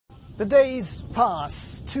The days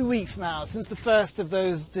pass, 2 weeks now, since the first of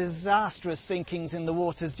those disastrous sinkings in the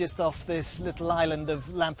waters just off this little island of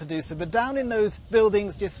Lampedusa. But down in those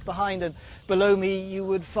buildings just behind and below me, you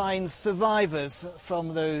would find survivors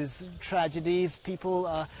from those tragedies. People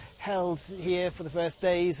are held here for the first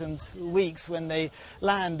days and weeks when they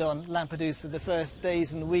land on Lampedusa, the first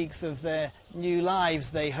days and weeks of their new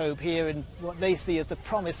lives, they hope, here in what they see as the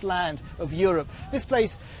promised land of Europe. This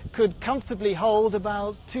place could comfortably hold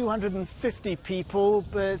about 250 people,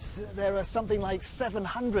 but there are something like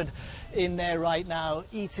 700 in there right now,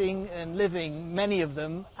 eating and living, many of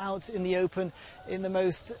them out in the open in the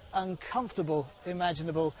most uncomfortable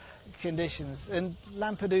imaginable conditions. And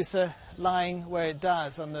Lampedusa, lying where it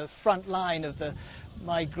does, on the front line of the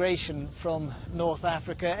migration from North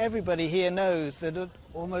Africa, everybody here knows that at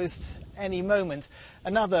almost any moment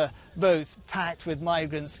another boat packed with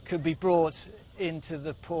migrants could be brought into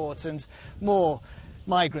the port, and more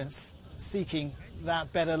migrants seeking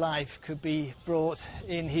that better life could be brought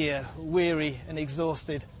in here, weary and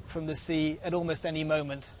exhausted from the sea at almost any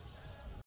moment